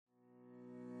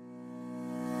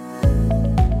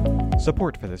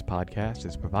Support for this podcast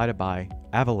is provided by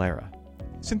Avalara.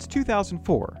 Since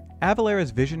 2004, Avalara's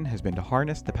vision has been to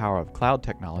harness the power of cloud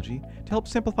technology to help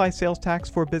simplify sales tax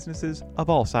for businesses of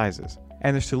all sizes,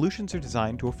 and their solutions are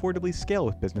designed to affordably scale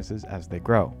with businesses as they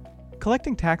grow.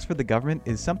 Collecting tax for the government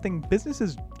is something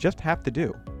businesses just have to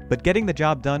do, but getting the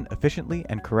job done efficiently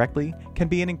and correctly can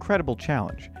be an incredible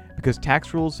challenge because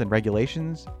tax rules and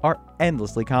regulations are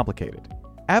endlessly complicated.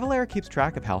 Avalara keeps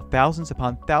track of how thousands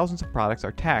upon thousands of products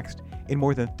are taxed in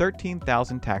more than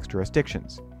 13,000 tax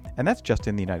jurisdictions, and that's just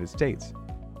in the United States.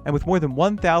 And with more than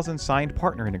 1,000 signed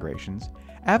partner integrations,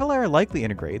 Avalara likely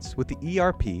integrates with the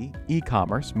ERP,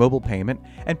 e-commerce, mobile payment,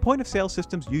 and point-of-sale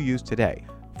systems you use today.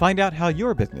 Find out how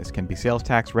your business can be sales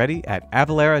tax ready at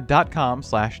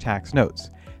avalara.com/taxnotes.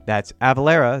 That's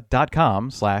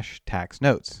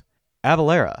avalara.com/taxnotes.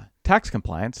 Avalara, tax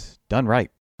compliance done right.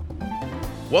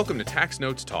 Welcome to Tax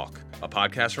Notes Talk, a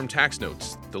podcast from Tax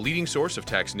Notes, the leading source of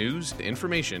tax news,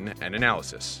 information, and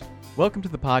analysis. Welcome to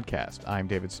the podcast. I'm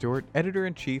David Stewart,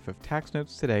 Editor-in-Chief of Tax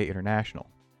Notes Today International.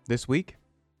 This week,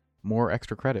 more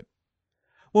extra credit.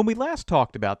 When we last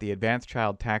talked about the Advanced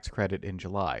Child Tax Credit in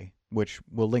July, which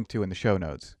we'll link to in the show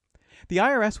notes, the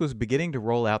IRS was beginning to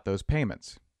roll out those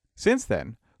payments. Since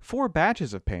then, 4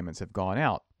 batches of payments have gone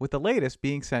out, with the latest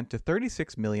being sent to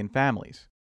 36 million families.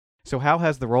 So how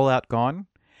has the rollout gone?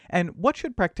 And what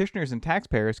should practitioners and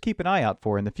taxpayers keep an eye out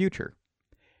for in the future?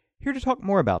 Here to talk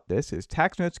more about this is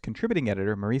Tax Notes contributing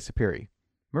editor Marie Sapiri.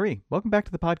 Marie, welcome back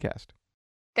to the podcast.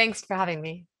 Thanks for having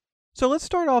me. So let's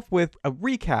start off with a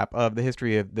recap of the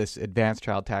history of this Advanced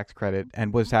Child Tax Credit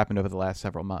and what's happened over the last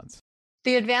several months.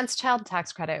 The Advanced Child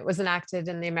Tax Credit was enacted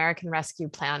in the American Rescue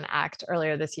Plan Act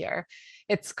earlier this year.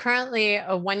 It's currently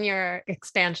a 1-year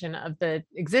expansion of the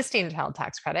existing child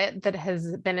tax credit that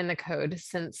has been in the code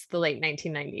since the late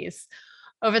 1990s.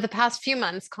 Over the past few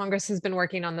months, Congress has been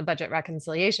working on the budget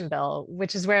reconciliation bill,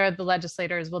 which is where the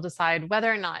legislators will decide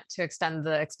whether or not to extend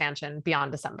the expansion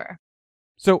beyond December.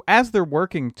 So as they're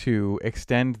working to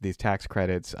extend these tax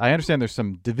credits, I understand there's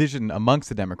some division amongst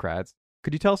the Democrats.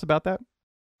 Could you tell us about that?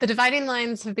 The dividing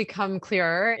lines have become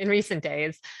clearer in recent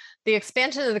days. The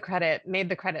expansion of the credit made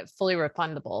the credit fully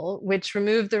refundable, which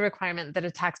removed the requirement that a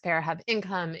taxpayer have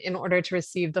income in order to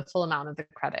receive the full amount of the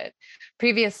credit.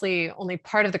 Previously, only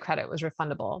part of the credit was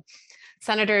refundable.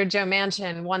 Senator Joe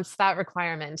Manchin wants that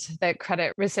requirement that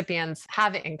credit recipients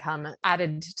have income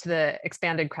added to the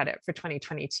expanded credit for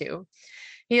 2022.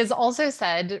 He has also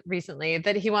said recently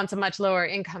that he wants a much lower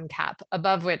income cap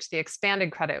above which the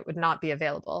expanded credit would not be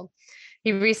available.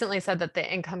 He recently said that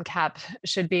the income cap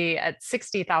should be at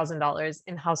 $60,000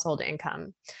 in household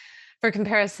income. For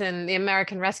comparison, the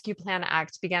American Rescue Plan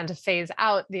Act began to phase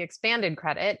out the expanded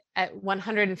credit at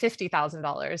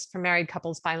 $150,000 for married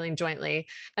couples filing jointly,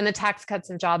 and the Tax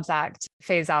Cuts and Jobs Act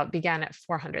phase out began at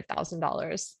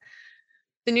 $400,000.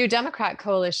 The New Democrat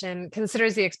coalition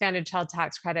considers the expanded child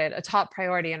tax credit a top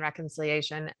priority in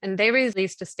reconciliation, and they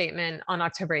released a statement on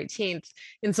October 18th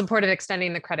in support of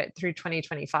extending the credit through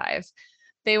 2025.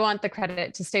 They want the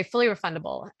credit to stay fully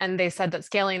refundable, and they said that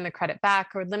scaling the credit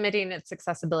back or limiting its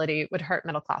accessibility would hurt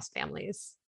middle-class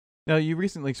families. Now, you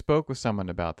recently spoke with someone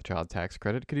about the child tax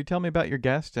credit. Could you tell me about your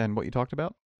guest and what you talked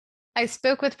about? I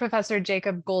spoke with Professor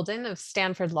Jacob Golden of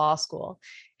Stanford Law School.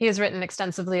 He has written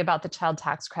extensively about the child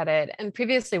tax credit and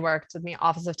previously worked in the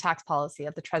Office of Tax Policy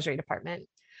at the Treasury Department.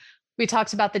 We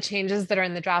talked about the changes that are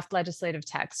in the draft legislative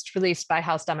text released by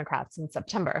House Democrats in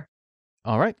September.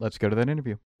 All right, let's go to that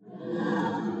interview.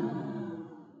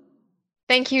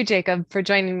 Thank you, Jacob, for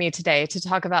joining me today to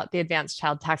talk about the Advanced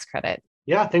Child Tax Credit.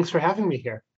 Yeah, thanks for having me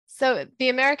here. So the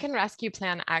American Rescue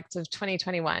Plan Act of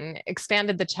 2021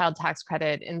 expanded the child tax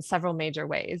credit in several major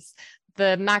ways.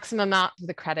 The maximum amount of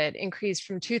the credit increased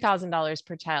from $2,000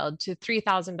 per child to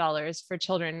 $3,000 for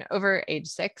children over age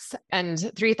 6 and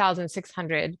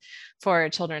 $3,600 for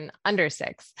children under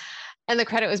 6. And the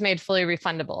credit was made fully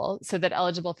refundable so that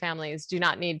eligible families do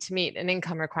not need to meet an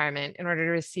income requirement in order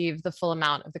to receive the full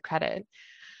amount of the credit.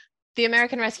 The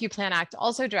American Rescue Plan Act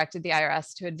also directed the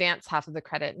IRS to advance half of the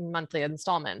credit in monthly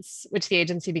installments, which the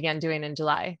agency began doing in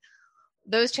July.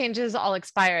 Those changes all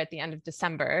expire at the end of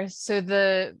December, so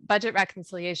the budget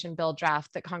reconciliation bill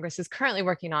draft that Congress is currently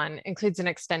working on includes an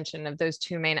extension of those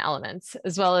 2 main elements,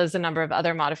 as well as a number of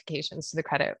other modifications to the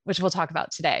credit, which we'll talk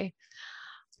about today.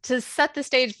 To set the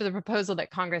stage for the proposal that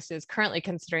Congress is currently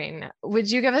considering, would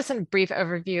you give us a brief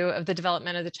overview of the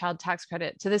development of the child tax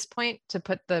credit to this point to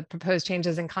put the proposed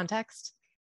changes in context?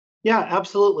 Yeah,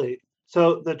 absolutely.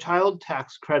 So the child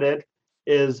tax credit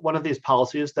is one of these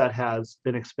policies that has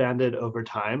been expanded over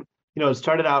time. It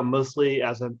started out mostly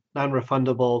as a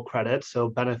non-refundable credit, so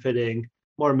benefiting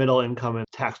more middle income and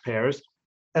taxpayers.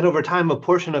 And over time, a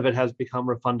portion of it has become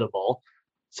refundable.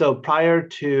 So prior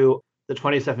to the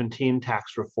 2017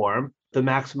 tax reform, the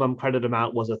maximum credit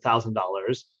amount was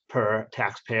 $1,000 per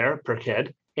taxpayer per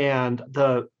kid. And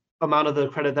the amount of the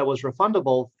credit that was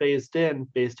refundable phased in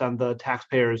based on the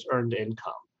taxpayer's earned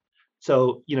income.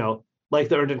 So, like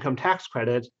the earned income tax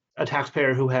credit, a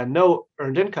taxpayer who had no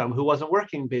earned income, who wasn't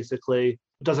working, basically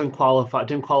didn't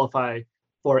qualify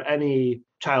for any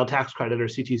child tax credit or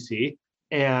CTC.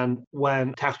 And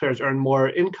when taxpayers earn more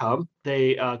income,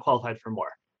 they qualified for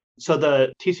more. So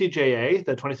the TCJA,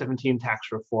 the 2017 tax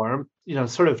reform,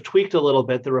 sort of tweaked a little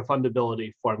bit the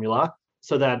refundability formula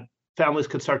so that families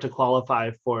could start to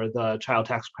qualify for the child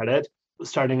tax credit,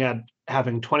 starting at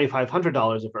having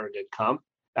 $2,500 of earned income,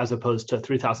 as opposed to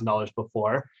 $3,000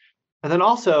 before. And then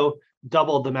also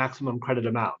doubled the maximum credit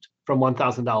amount from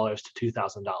 $1,000 to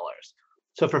 $2,000.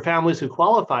 So for families who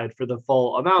qualified for the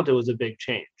full amount, it was a big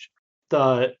change.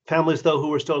 The families, though, who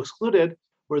were still excluded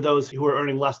were those who were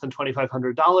earning less than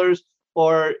 $2,500,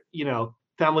 or,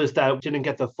 families that didn't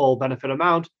get the full benefit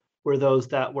amount were those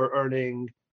that were earning,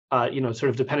 sort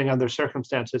of depending on their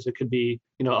circumstances, it could be,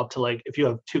 up to, like, if you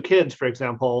have two kids, for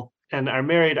example, and are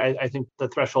married, I think the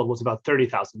threshold was about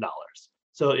 $30,000.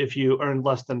 So if you earned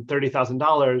less than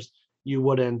 $30,000, you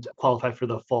wouldn't qualify for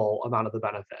the full amount of the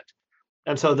benefit.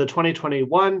 And so the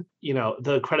 2021,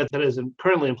 the credit that is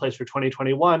currently in place for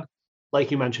 2021,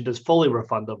 like you mentioned, is fully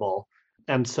refundable.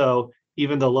 And so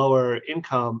even the lower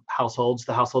income households,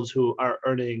 the households who are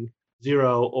earning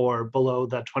zero or below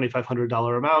that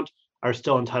 $2,500 amount, are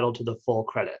still entitled to the full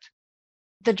credit.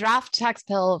 The draft tax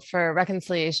bill for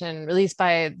reconciliation released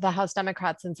by the House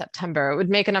Democrats in September would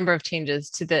make a number of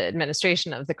changes to the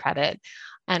administration of the credit.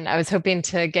 And I was hoping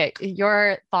to get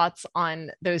your thoughts on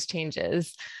those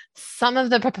changes. Some of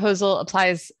the proposal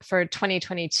applies for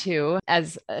 2022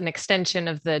 as an extension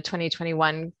of the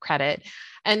 2021 credit.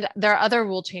 And there are other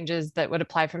rule changes that would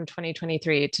apply from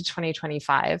 2023 to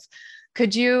 2025.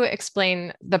 Could you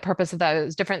explain the purpose of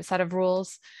those different set of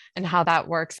rules and how that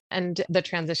works and the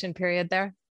transition period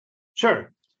there?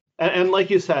 Sure. And like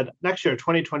you said, next year,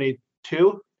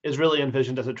 2022, is really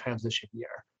envisioned as a transition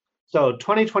year. So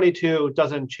 2022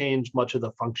 doesn't change much of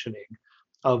the functioning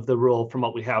of the rule from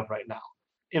what we have right now.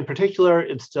 In particular,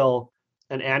 it's still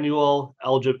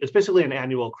it's basically an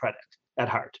annual credit at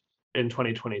heart in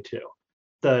 2022.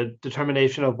 The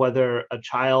determination of whether a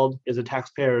child is a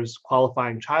taxpayer's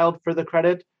qualifying child for the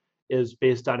credit is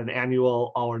based on an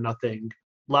annual all or nothing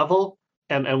level.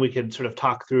 And we can sort of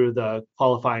talk through the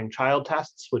qualifying child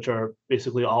tests, which are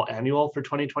basically all annual for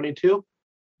 2022.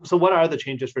 So what are the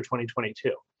changes for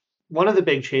 2022? One of the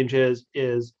big changes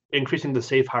is increasing the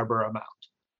safe harbor amount.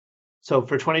 So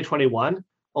for 2021,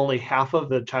 only half of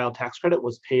the child tax credit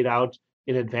was paid out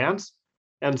in advance.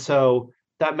 And so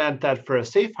that meant that for a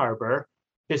safe harbor,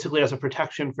 basically as a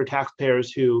protection for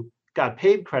taxpayers who got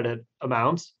paid credit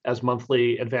amounts as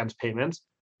monthly advance payments,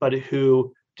 but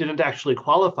who didn't actually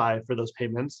qualify for those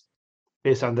payments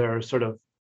based on their sort of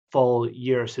full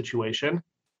year situation,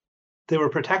 they were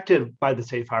protected by the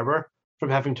safe harbor from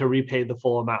having to repay the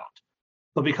full amount.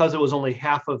 But because it was only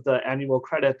half of the annual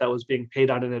credit that was being paid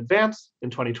out in advance in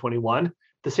 2021,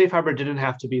 the safe harbor didn't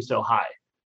have to be so high.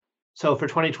 So for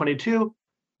 2022,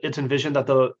 it's envisioned that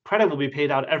the credit will be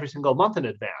paid out every single month in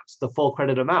advance, the full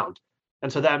credit amount.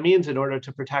 And so that means in order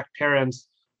to protect parents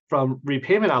from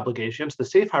repayment obligations, the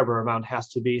safe harbor amount has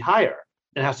to be higher.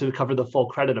 It has to cover the full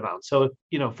credit amount. So,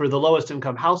 for the lowest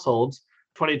income households,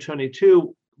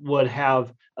 2022 would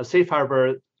have a safe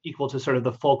harbor equal to sort of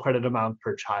the full credit amount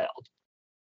per child.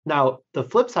 Now, the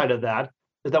flip side of that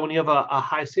is that when you have a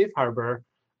high safe harbor,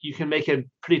 you can make it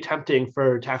pretty tempting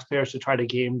for taxpayers to try to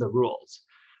game the rules,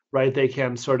 right? They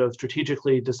can sort of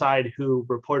strategically decide who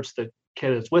reports the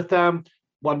kid is with them.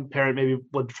 One parent maybe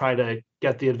would try to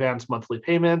get the advanced monthly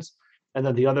payments, and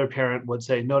then the other parent would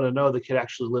say, no, the kid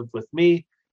actually lived with me.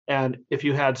 And if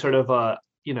you had sort of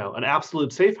an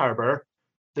absolute safe harbor,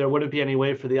 there wouldn't be any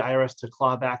way for the IRS to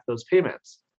claw back those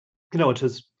payments, which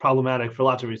is problematic for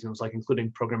lots of reasons, like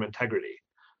including program integrity.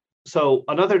 So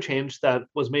another change that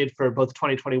was made for both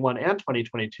 2021 and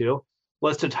 2022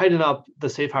 was to tighten up the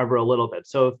safe harbor a little bit.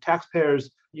 So if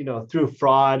taxpayers, through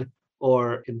fraud,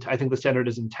 or I think the standard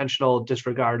is intentional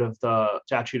disregard of the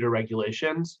statute or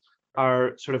regulations,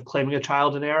 are sort of claiming a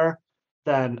child in error,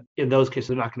 then in those cases,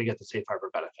 they're not going to get the safe harbor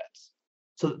benefits.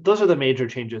 So those are the major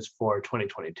changes for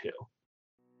 2022.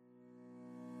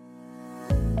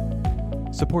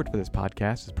 Support for this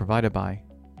podcast is provided by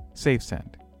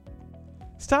SafeSend.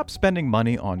 Stop spending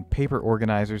money on paper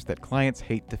organizers that clients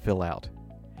hate to fill out.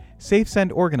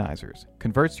 SafeSend Organizers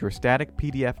converts your static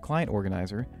PDF client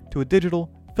organizer to a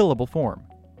digital, fillable form.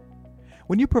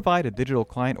 When you provide a digital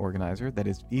client organizer that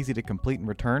is easy to complete and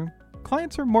return,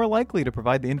 clients are more likely to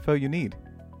provide the info you need.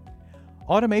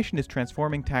 Automation is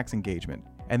transforming tax engagement,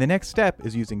 and the next step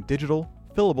is using digital,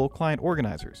 fillable client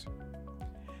organizers.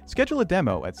 Schedule a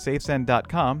demo at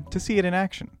safesend.com to see it in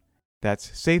action.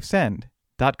 That's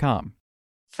safesend.com.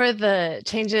 For the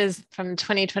changes from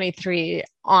 2023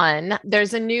 on,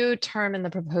 there's a new term in the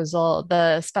proposal,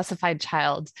 the specified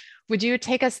child. Would you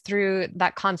take us through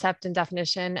that concept and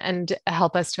definition and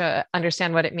help us to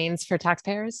understand what it means for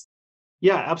taxpayers?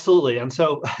 Yeah, absolutely. And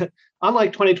so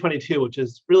unlike 2022, which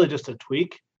is really just a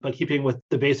tweak, but keeping with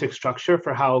the basic structure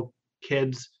for how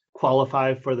kids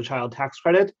qualify for the child tax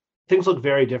credit, things look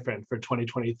very different for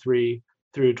 2023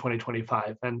 through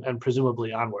 2025 and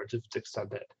presumably onwards if it's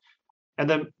extended. And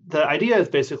then the idea is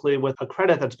basically with a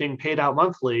credit that's being paid out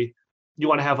monthly, you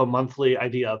want to have a monthly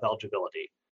idea of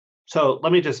eligibility. So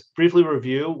let me just briefly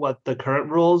review what the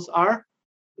current rules are,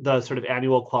 the sort of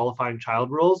annual qualifying child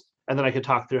rules, and then I could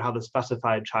talk through how the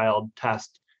specified child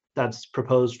test that's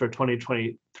proposed for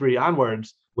 2023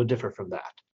 onwards would differ from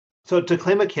that. So to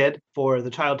claim a kid for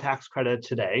the child tax credit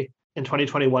today, in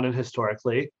 2021 and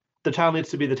historically, the child needs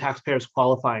to be the taxpayer's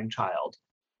qualifying child.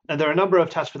 And there are a number of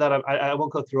tests for that. I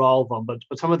won't go through all of them, but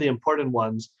some of the important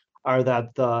ones are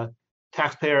that the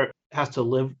taxpayer has to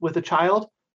live with a child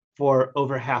for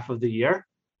over half of the year,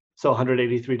 so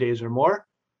 183 days or more,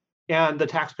 and the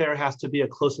taxpayer has to be a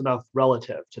close enough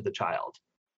relative to the child.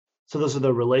 So those are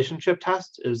the relationship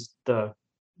test is the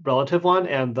relative one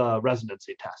and the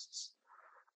residency tests.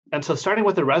 And so starting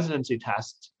with the residency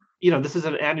test, this is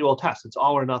an annual test. It's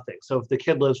all or nothing. So if the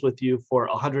kid lives with you for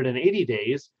 180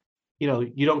 days,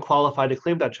 you don't qualify to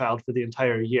claim that child for the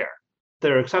entire year.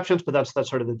 There are exceptions, but that's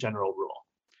sort of the general rule.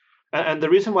 And the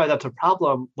reason why that's a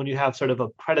problem when you have sort of a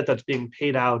credit that's being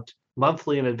paid out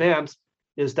monthly in advance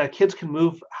is that kids can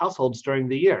move households during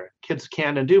the year. Kids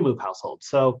can and do move households.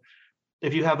 So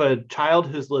if you have a child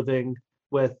who's living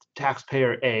with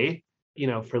taxpayer A,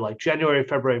 for like January,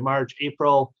 February, March,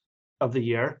 April of the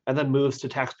year, and then moves to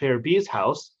taxpayer B's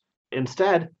house,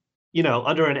 instead,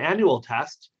 under an annual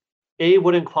test, A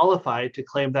wouldn't qualify to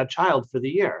claim that child for the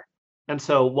year. And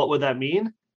so what would that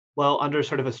mean? Well, under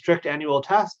sort of a strict annual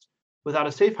test, without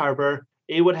a safe harbor,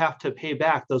 A would have to pay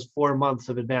back those 4 months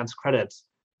of advance credits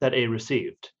that A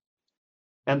received.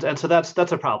 And so that's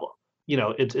a problem.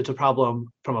 It's a problem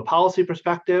from a policy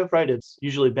perspective, right? It's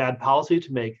usually bad policy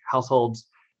to make households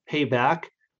pay back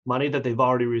money that they've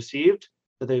already received,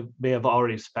 that they may have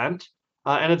already spent.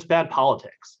 And it's bad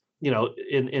politics.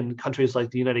 In countries like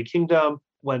the United Kingdom,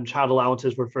 when child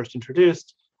allowances were first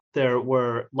introduced, there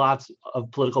were lots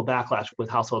of political backlash with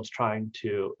households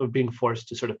being forced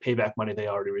to sort of pay back money they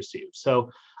already received. So,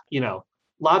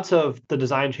 lots of the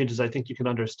design changes I think you can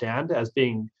understand as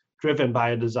being driven by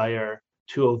a desire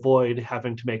to avoid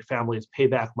having to make families pay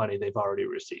back money they've already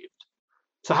received.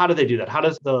 So how do they do that? How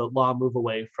does the law move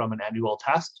away from an annual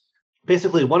test?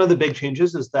 Basically, one of the big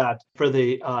changes is that for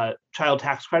the child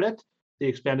tax credit, the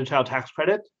expanded child tax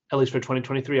credit, at least for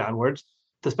 2023 onwards,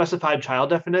 the specified child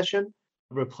definition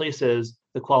replaces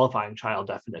the qualifying child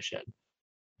definition.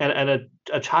 And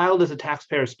a child is a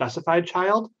taxpayer specified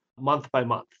child month by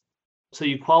month. So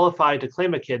you qualify to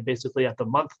claim a kid basically at the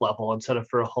month level instead of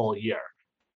for a whole year.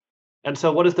 And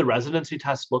so what does the residency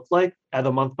test look like at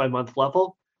a month by month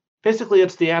level? Basically,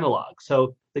 it's the analog.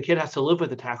 So the kid has to live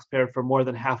with the taxpayer for more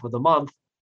than half of the month.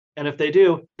 And if they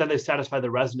do, then they satisfy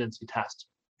the residency test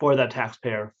for that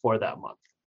taxpayer for that month.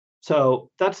 So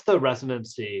that's the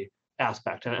residency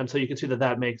aspect. And so you can see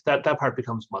that makes that part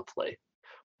becomes monthly.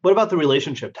 What about the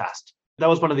relationship test? That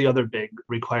was one of the other big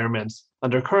requirements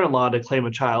under current law to claim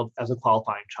a child as a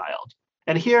qualifying child.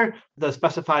 And here, the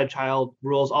specified child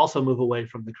rules also move away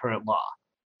from the current law.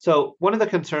 So one of the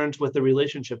concerns with the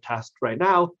relationship test right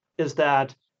now is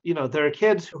that, there are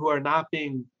kids who are not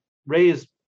being raised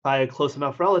by a close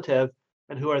enough relative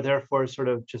and who are therefore sort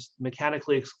of just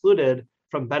mechanically excluded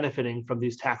from benefiting from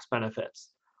these tax benefits.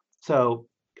 So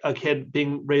a kid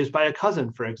being raised by a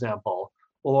cousin, for example,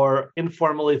 or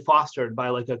informally fostered by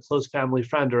like a close family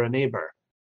friend or a neighbor.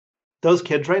 Those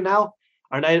kids right now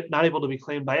are not able to be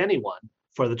claimed by anyone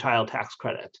for the child tax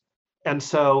credit. And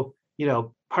so,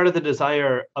 part of the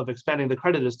desire of expanding the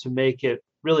credit is to make it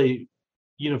really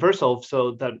universal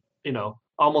so that,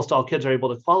 almost all kids are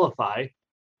able to qualify.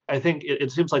 I think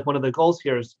it seems like one of the goals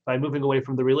here is by moving away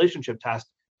from the relationship test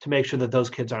to make sure that those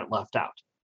kids aren't left out.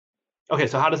 Okay,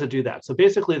 so how does it do that? So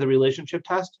basically the relationship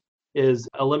test is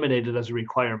eliminated as a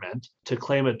requirement to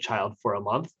claim a child for a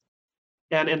month.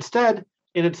 And instead,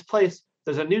 in its place,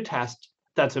 there's a new test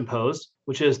that's imposed,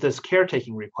 which is this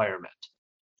caretaking requirement.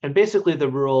 And basically the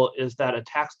rule is that a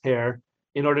taxpayer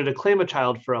in order to claim a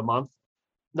child for a month,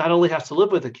 not only has to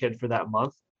live with the kid for that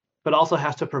month, but also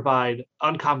has to provide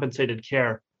uncompensated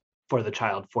care for the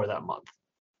child for that month.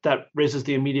 That raises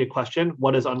the immediate question,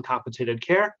 what is uncompensated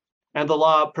care? And the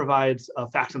law provides a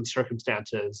facts and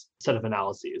circumstances set of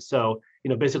analyses. So,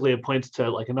 basically it points to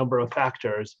like a number of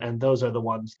factors, and those are the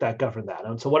ones that govern that.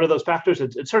 And so what are those factors?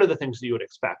 It's sort of the things that you would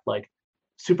expect, like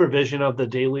supervision of the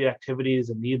daily activities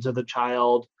and needs of the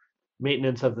child,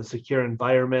 maintenance of the secure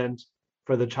environment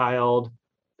for the child.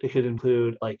 It could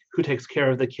include like who takes care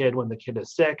of the kid when the kid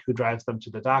is sick, who drives them to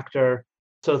the doctor.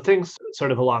 So things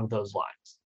sort of along those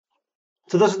lines.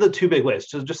 So those are the two big ways.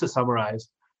 So just to summarize,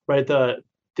 right? The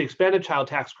expanded child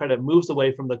tax credit moves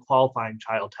away from the qualifying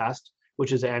child test,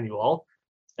 which is annual,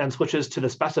 and switches to the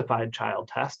specified child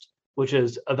test, which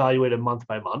is evaluated month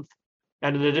by month.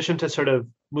 And in addition to sort of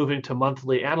moving to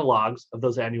monthly analogs of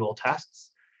those annual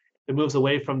tests, it moves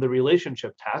away from the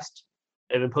relationship test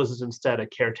and imposes instead a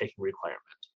caretaking requirement.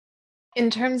 In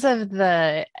terms of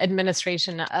the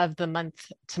administration of the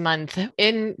month to month,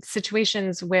 in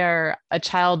situations where a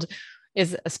child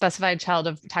is a specified child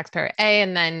of taxpayer A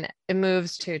and then it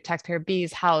moves to taxpayer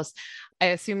B's house, I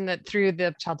assume that through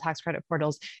the child tax credit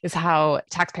portals is how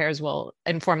taxpayers will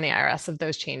inform the IRS of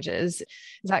those changes. Is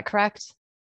that correct?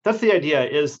 That's the idea,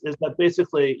 is that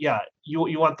basically,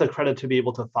 you want the credit to be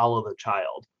able to follow the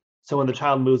child. So when the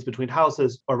child moves between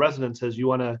houses or residences, you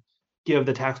want to give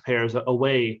the taxpayers a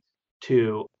way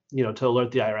to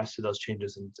alert the IRS to those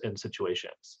changes in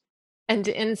situations. And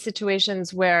in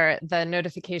situations where the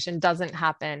notification doesn't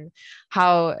happen,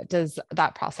 how does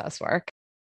that process work?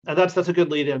 And that's a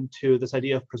good lead into this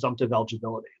idea of presumptive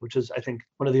eligibility, which is, I think,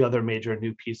 one of the other major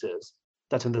new pieces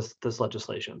that's in this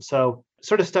legislation. So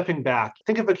sort of stepping back,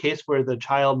 think of a case where the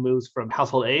child moves from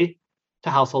household A to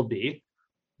household B,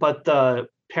 but the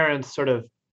parents sort of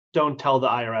don't tell the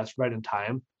IRS right in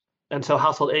time. And so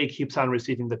household A keeps on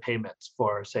receiving the payments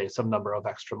for, say, some number of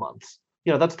extra months.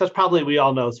 That's probably, we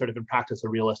all know, sort of in practice, a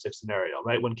realistic scenario,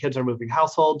 right? When kids are moving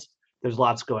households, there's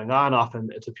lots going on. Often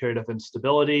it's a period of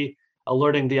instability.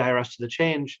 Alerting the IRS to the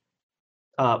change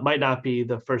might not be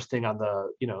the first thing on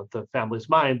the family's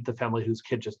mind, the family whose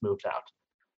kid just moved out.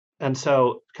 And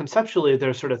so conceptually,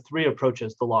 there's sort of three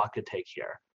approaches the law could take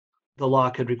here. The law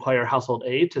could require household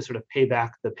A to sort of pay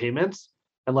back the payments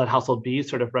and let household B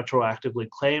sort of retroactively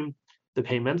claim the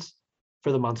payments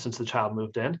for the month since the child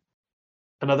moved in.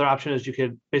 Another option is you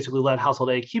could basically let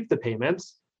household A keep the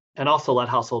payments and also let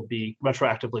household B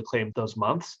retroactively claim those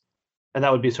months. And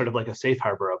that would be sort of like a safe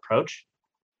harbor approach.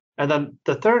 And then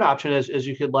the third option is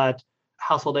you could let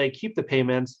household A keep the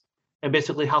payments, and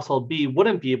basically household B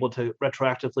wouldn't be able to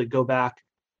retroactively go back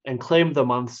and claim the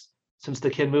months since the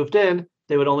kid moved in.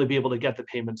 They would only be able to get the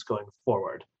payments going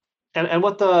forward. And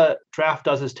what the draft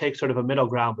does is take sort of a middle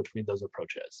ground between those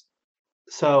approaches.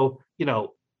 So,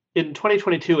 in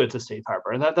 2022, it's a safe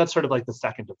harbor, and that's sort of like the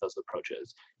second of those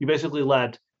approaches. You basically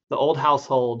let the old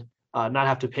household not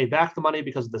have to pay back the money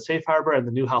because of the safe harbor, and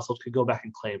the new household could go back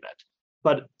and claim it.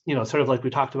 But, sort of like we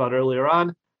talked about earlier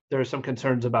on, there are some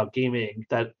concerns about gaming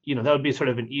that, that would be sort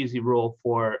of an easy rule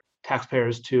for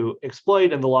taxpayers to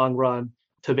exploit in the long run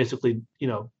to basically,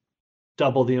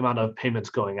 double the amount of payments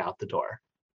going out the door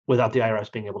without the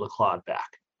IRS being able to claw it back.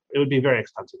 It would be very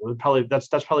expensive. It would probably, that's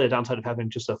probably a downside of having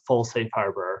just a full safe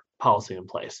harbor policy in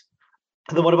place.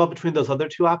 And then what about between those other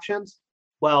two options?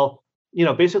 Well,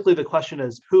 basically the question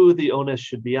is who the onus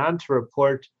should be on to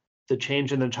report the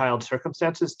change in the child's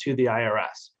circumstances to the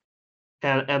IRS.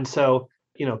 And so,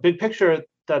 big picture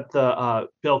that the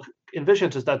bill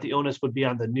envisions is that the onus would be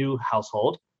on the new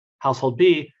household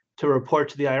B, to report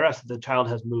to the IRS that the child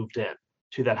has moved in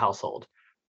to that household.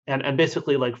 And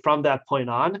basically, like from that point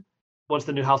on, once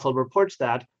the new household reports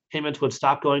that, payments would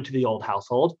stop going to the old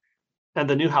household, and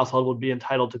the new household would be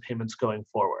entitled to payments going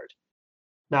forward.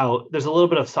 Now, there's a little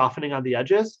bit of softening on the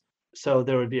edges. So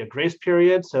there would be a grace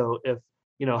period. So if,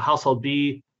 household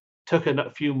B took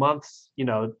a few months,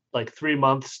 like 3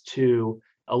 months to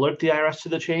alert the IRS to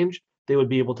the change, they would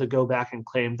be able to go back and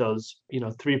claim those,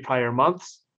 3 prior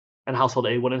months, and household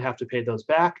A wouldn't have to pay those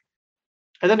back.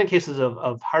 And then in cases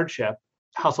of hardship,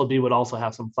 household B would also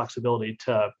have some flexibility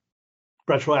to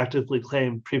retroactively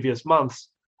claim previous months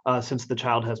since the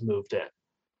child has moved in.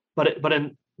 But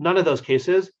in none of those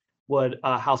cases would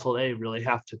household A really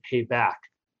have to pay back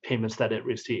payments that it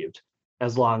received,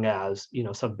 as long as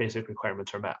some basic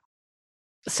requirements are met.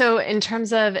 So in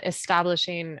terms of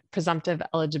establishing presumptive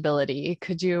eligibility,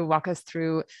 could you walk us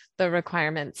through the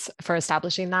requirements for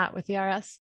establishing that with the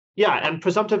IRS? Yeah, and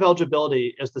presumptive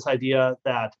eligibility is this idea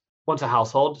that once a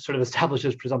household sort of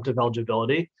establishes presumptive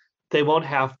eligibility, they won't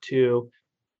have to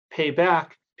pay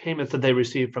back payments that they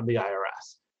receive from the IRS.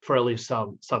 for at least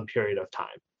some period of time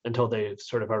until they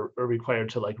sort of are required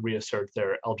to like reassert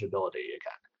their eligibility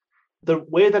again. The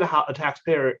way that a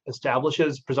taxpayer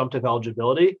establishes presumptive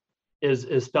eligibility is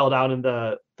spelled out in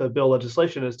the bill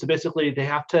legislation is to basically they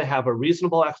have to have a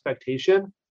reasonable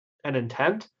expectation and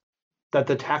intent that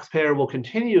the taxpayer will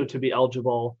continue to be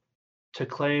eligible to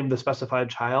claim the specified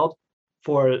child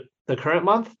for the current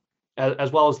month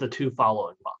as well as the 2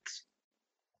 following months.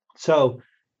 So,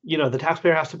 the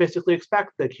taxpayer has to basically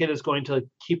expect the kid is going to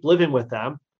keep living with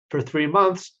them for 3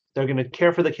 months. They're going to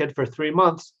care for the kid for 3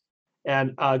 months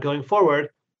and going forward.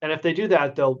 And if they do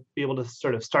that, they'll be able to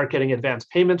sort of start getting advance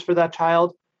payments for that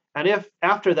child. And if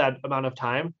after that amount of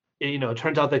time, it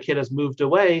turns out the kid has moved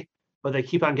away, but they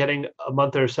keep on getting a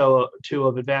month or so 2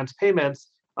 of advance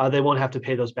payments, they won't have to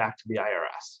pay those back to the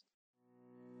IRS.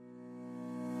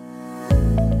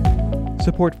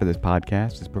 Support for this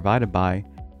podcast is provided by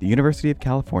the University of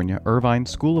California Irvine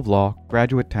School of Law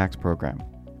Graduate Tax Program.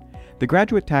 The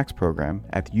Graduate Tax Program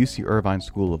at the UC Irvine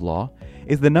School of Law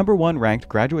is the number 1 ranked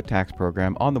graduate tax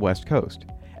program on the West Coast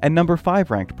and number 5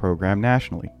 ranked program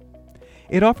nationally.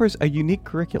 It offers a unique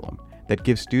curriculum that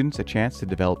gives students a chance to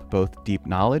develop both deep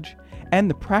knowledge and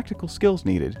the practical skills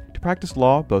needed to practice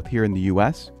law both here in the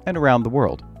U.S. and around the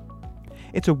world.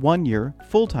 It's a 1-year,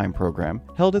 full-time program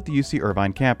held at the UC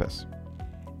Irvine campus.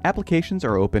 Applications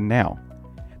are open now.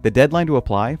 The deadline to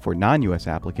apply for non-U.S.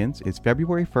 applicants is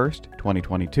February 1st,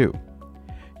 2022.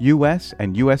 U.S.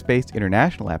 and U.S.-based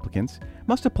international applicants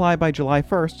must apply by July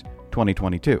 1st,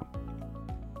 2022.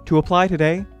 To apply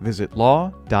today, visit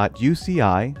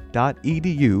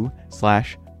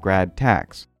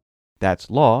law.uci.edu/gradtax. That's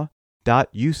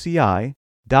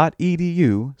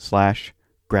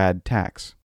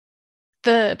law.uci.edu/gradtax.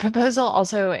 The proposal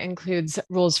also includes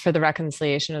rules for the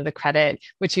reconciliation of the credit,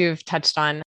 which you've touched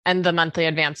on, and the monthly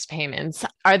advance payments.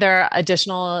 Are there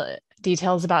additional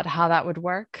details about how that would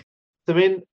work? The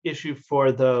main issue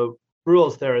for the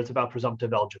rules there is about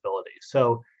presumptive eligibility.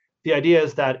 So the idea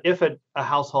is that if a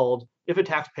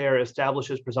taxpayer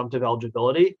establishes presumptive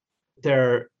eligibility,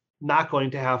 they're not going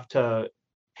to have to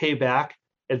pay back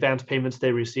advance payments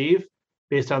they receive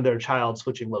based on their child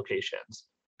switching locations.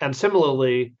 And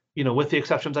similarly, with the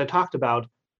exceptions I talked about,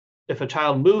 if a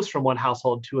child moves from one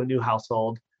household to a new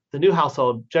household, the new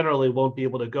household generally won't be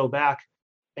able to go back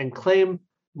and claim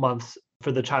months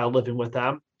for the child living with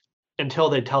them until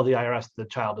they tell the IRS the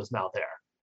child is now there.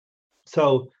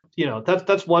 So,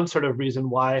 that's one sort of reason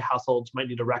why households might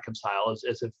need to reconcile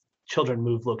is if children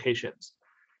move locations.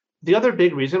 The other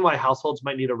big reason why households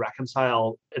might need to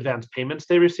reconcile advance payments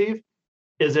they receive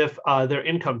is if their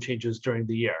income changes during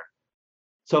the year.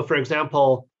 So, for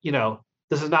example,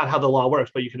 this is not how the law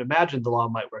works, but you can imagine the law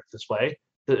might work this way.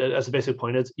 As a basic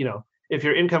point is, if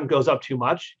your income goes up too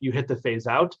much, you hit the phase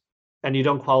out and you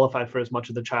don't qualify for as much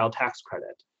of the child tax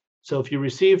credit. So if you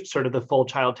received sort of the full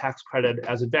child tax credit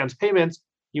as advance payments,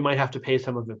 you might have to pay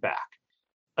some of it back.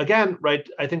 Again, right,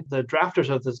 I think the drafters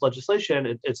of this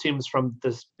legislation, it seems from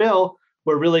this bill,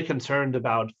 were really concerned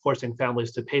about forcing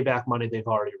families to pay back money they've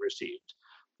already received.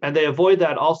 And they avoid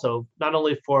that also, not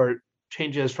only for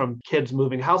changes from kids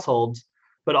moving households,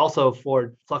 but also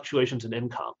for fluctuations in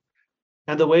income.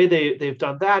 And the way they've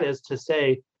done that is to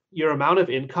say your amount of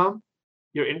income,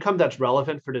 your income that's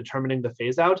relevant for determining the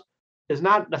phase out, is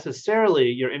not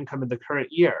necessarily your income in the current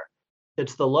year.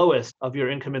 It's the lowest of your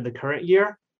income in the current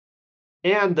year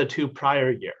and the 2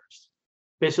 prior years,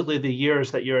 basically the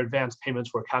years that your advance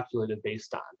payments were calculated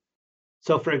based on.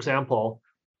 So for example,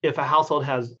 if a household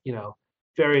has,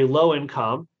 very low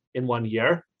income in one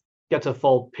year, gets a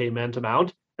full payment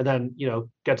amount, and then,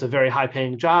 gets a very high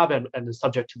paying job and is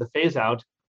subject to the phase out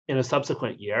in a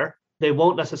subsequent year, they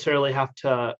won't necessarily have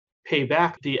to pay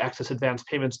back the excess advance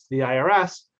payments to the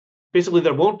IRS. Basically,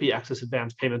 there won't be excess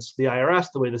advance payments to the IRS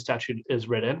the way the statute is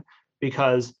written,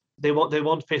 because they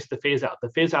won't face the phase out.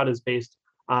 The phase out is based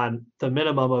on the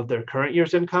minimum of their current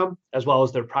year's income as well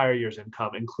as their prior year's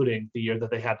income, including the year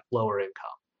that they had lower income.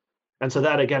 And so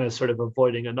that again is sort of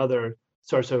avoiding another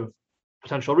source of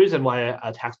potential reason why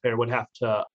a taxpayer would have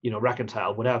to,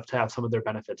 reconcile, would have to have some of their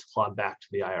benefits clawed back to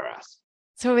the IRS.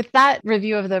 So with that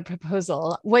review of the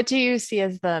proposal, what do you see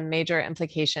as the major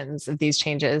implications of these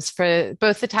changes for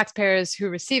both the taxpayers who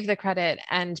receive the credit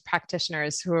and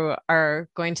practitioners who are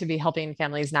going to be helping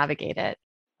families navigate it?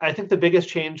 I think the biggest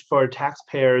change for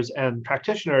taxpayers and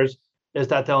practitioners is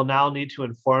that they'll now need to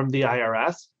inform the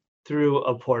IRS through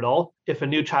a portal if a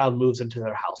new child moves into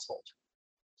their household.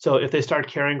 So if they start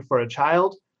caring for a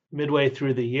child midway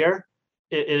through the year,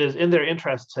 it is in their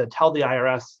interest to tell the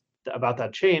IRS about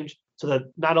that change so that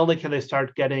not only can they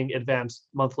start getting advanced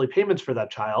monthly payments for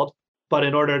that child, but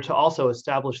in order to also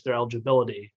establish their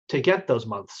eligibility to get those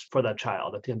months for that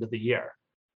child at the end of the year.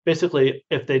 Basically,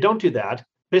 if they don't do that,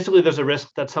 there's a risk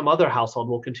that some other household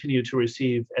will continue to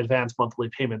receive advanced monthly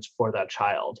payments for that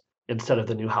child instead of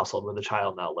the new household where the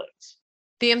child now lives.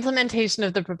 The implementation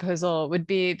of the proposal would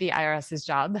be the IRS's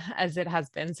job, as it has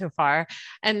been so far,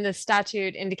 and the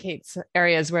statute indicates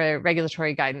areas where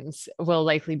regulatory guidance will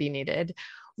likely be needed.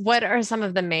 What are some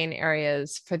of the main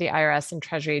areas for the IRS and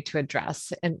Treasury to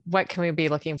address, and what can we be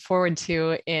looking forward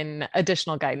to in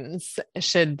additional guidance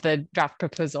should the draft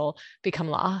proposal become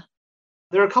law?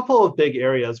 There are a couple of big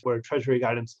areas where Treasury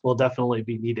guidance will definitely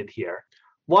be needed here.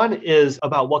 One is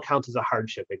about what counts as a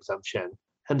hardship exemption.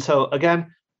 And so again,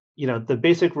 the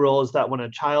basic rule is that when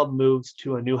a child moves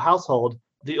to a new household,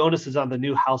 the onus is on the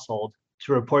new household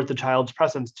to report the child's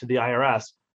presence to the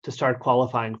IRS to start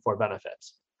qualifying for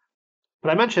benefits. But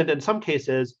I mentioned in some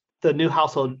cases, the new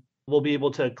household will be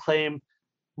able to claim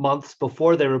months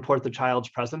before they report the child's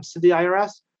presence to the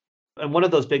IRS. And one of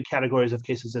those big categories of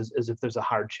cases is if there's a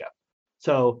hardship.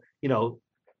 So,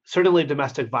 certainly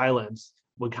domestic violence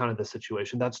would count in this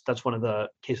situation. That's one of the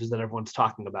cases that everyone's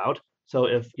talking about. So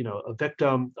if, a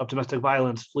victim of domestic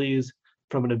violence flees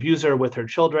from an abuser with her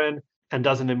children and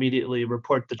doesn't immediately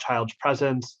report the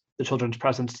children's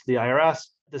presence to the IRS,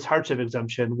 this hardship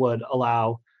exemption would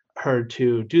allow her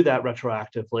to do that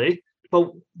retroactively.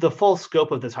 But the full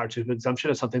scope of this hardship exemption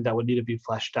is something that would need to be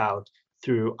fleshed out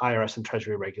through IRS and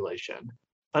Treasury regulation.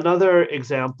 Another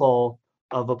example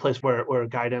of a place where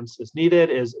guidance is needed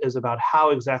is about how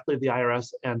exactly the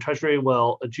IRS and Treasury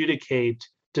will adjudicate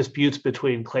disputes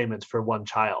between claimants for one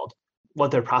child,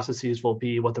 what their processes will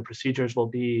be, what the procedures will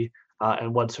be,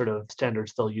 and what sort of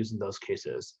standards they'll use in those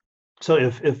cases. So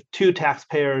if two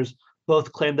taxpayers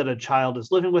both claim that a child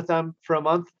is living with them for a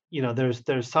month,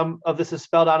 there's some of this is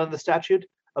spelled out in the statute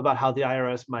about how the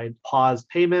IRS might pause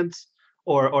payments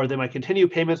or they might continue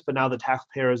payments, but now the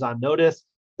taxpayer is on notice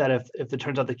that if it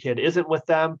turns out the kid isn't with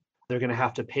them, they're going to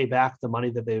have to pay back the money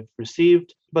that they've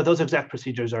received. But those exact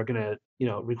procedures are going to,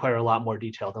 require a lot more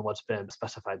detail than what's been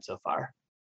specified so far.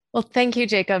 Well, thank you,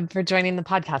 Jacob, for joining the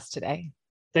podcast today.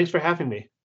 Thanks for having me.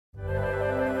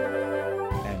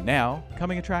 And now,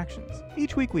 coming attractions.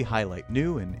 Each week we highlight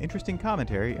new and interesting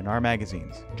commentary in our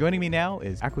magazines. Joining me now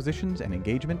is Acquisitions and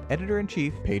Engagement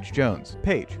Editor-in-Chief, Paige Jones.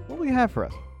 Paige, what will you have for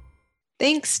us?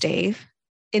 Thanks, Dave.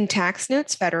 In Tax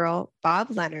Notes Federal,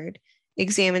 Bob Leonard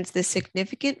examines the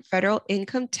significant federal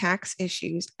income tax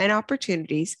issues and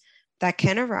opportunities that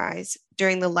can arise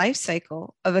during the life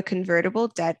cycle of a convertible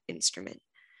debt instrument.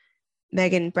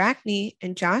 Megan Brackney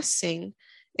and Josh Singh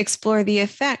explore the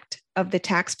effect of the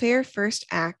Taxpayer First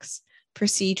Act's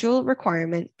procedural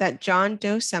requirement that John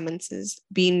Doe summonses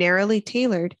be narrowly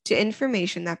tailored to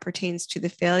information that pertains to the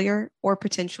failure or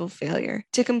potential failure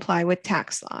to comply with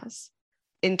tax laws.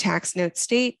 In Tax Notes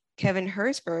State, Kevin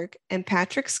Herzberg and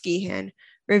Patrick Skehan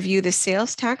review the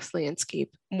sales tax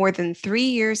landscape more than 3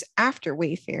 years after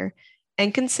Wayfair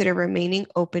and consider remaining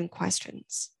open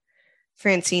questions.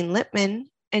 Francine Lippman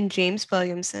and James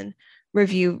Williamson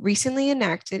review recently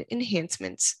enacted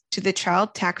enhancements to the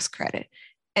child tax credit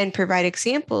and provide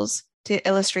examples to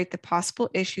illustrate the possible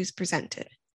issues presented.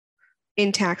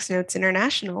 In Tax Notes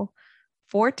International,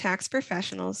 4 tax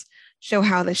professionals show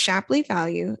how the Shapley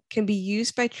value can be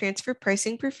used by transfer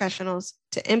pricing professionals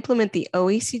to implement the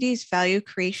OECD's value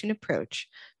creation approach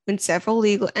when several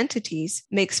legal entities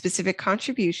make specific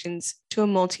contributions to a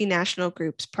multinational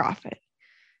group's profit.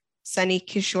 Sunny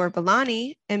Kishore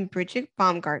Balani and Bridget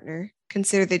Baumgartner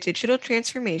consider the digital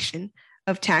transformation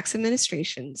of tax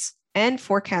administrations and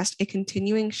forecast a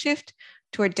continuing shift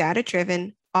toward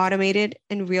data-driven, automated,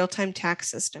 and real-time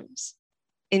tax systems.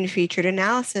 In Featured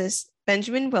Analysis,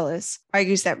 Benjamin Willis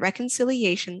argues that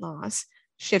reconciliation laws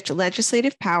shift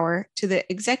legislative power to the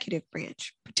executive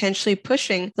branch, potentially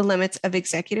pushing the limits of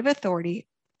executive authority,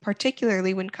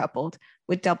 particularly when coupled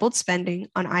with doubled spending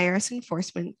on IRS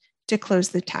enforcement to close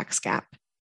the tax gap.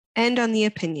 And on the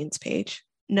opinions page,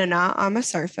 Nana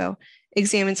Amasarfo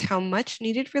examines how much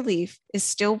needed relief is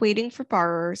still waiting for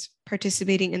borrowers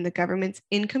participating in the government's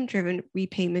income-driven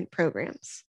repayment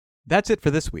programs. That's it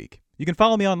for this week. You can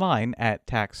follow me online at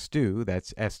TaxStew,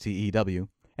 that's STEW,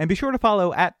 and be sure to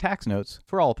follow at TaxNotes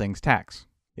for all things tax.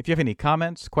 If you have any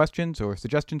comments, questions, or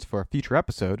suggestions for a future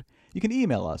episode, you can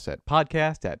email us at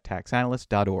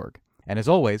podcast@taxanalyst.org. And as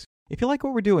always, if you like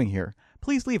what we're doing here,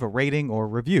 please leave a rating or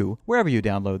review wherever you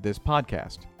download this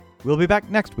podcast. We'll be back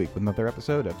next week with another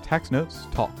episode of Tax Notes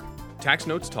Talk. Tax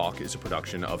Notes Talk is a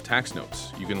production of Tax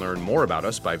Notes. You can learn more about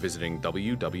us by visiting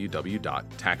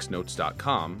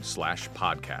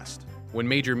www.taxnotes.com/podcast. When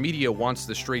major media wants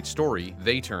the straight story,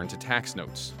 they turn to Tax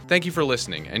Notes. Thank you for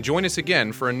listening, and join us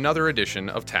again for another edition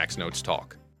of Tax Notes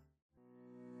Talk.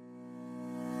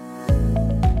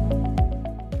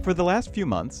 For the last few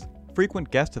months,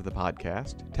 frequent guest of the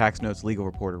podcast, Tax Notes legal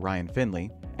reporter Ryan Finley,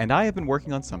 and I have been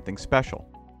working on something special.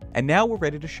 And now we're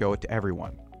ready to show it to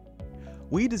everyone.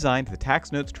 We designed the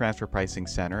Tax Notes Transfer Pricing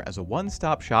Center as a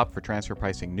one-stop shop for transfer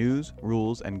pricing news,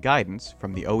 rules, and guidance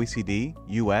from the OECD,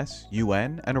 US,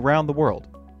 UN, and around the world.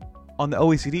 On the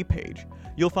OECD page,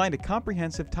 you'll find a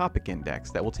comprehensive topic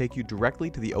index that will take you directly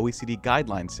to the OECD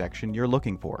guidelines section you're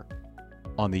looking for.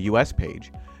 On the US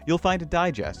page, you'll find a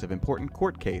digest of important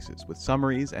court cases with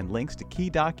summaries and links to key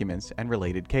documents and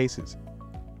related cases.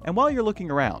 And while you're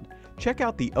looking around, check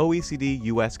out the OECD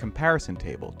US comparison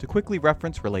table to quickly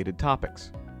reference related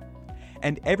topics.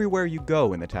 And everywhere you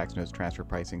go in the Tax Notes Transfer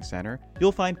Pricing Center,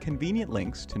 you'll find convenient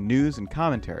links to news and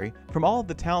commentary from all of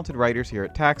the talented writers here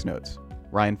at Tax Notes,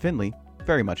 Ryan Finley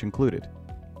very much included.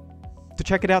 To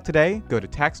check it out today, go to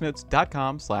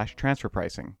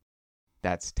taxnotes.com/transferpricing.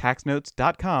 That's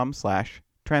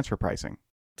taxnotes.com/transferpricing.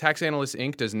 Tax Analysts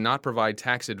Inc. does not provide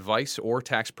tax advice or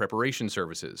tax preparation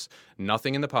services.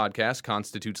 Nothing in the podcast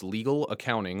constitutes legal,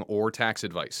 accounting, or tax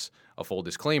advice. A full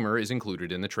disclaimer is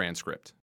included in the transcript.